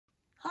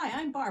Hi,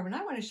 I'm Barb, and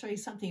I want to show you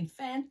something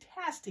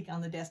fantastic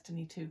on the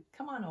Destiny 2.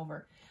 Come on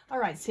over. All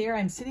right, so here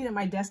I'm sitting at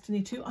my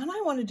Destiny 2, and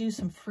I want to do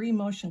some free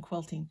motion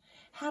quilting.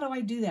 How do I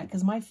do that?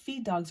 Because my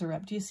feed dogs are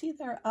up. Do you see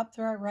they're up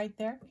there right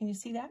there? Can you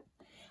see that?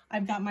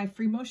 I've got my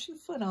free motion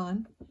foot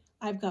on.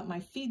 I've got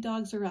my feed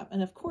dogs are up.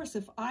 And of course,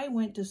 if I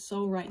went to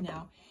sew right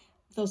now,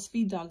 those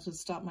feed dogs would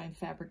stop my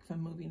fabric from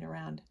moving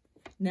around.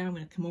 Now I'm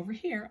going to come over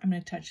here. I'm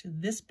going to touch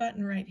this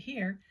button right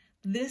here.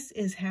 This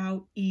is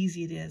how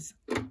easy it is.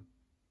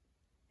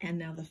 And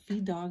now the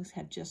feed dogs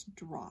have just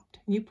dropped.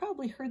 You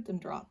probably heard them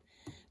drop.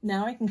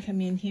 Now I can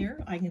come in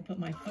here, I can put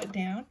my foot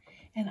down,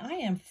 and I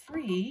am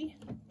free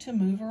to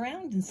move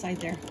around inside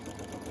there.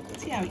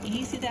 See how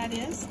easy that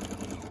is?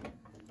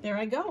 There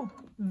I go.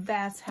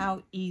 That's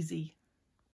how easy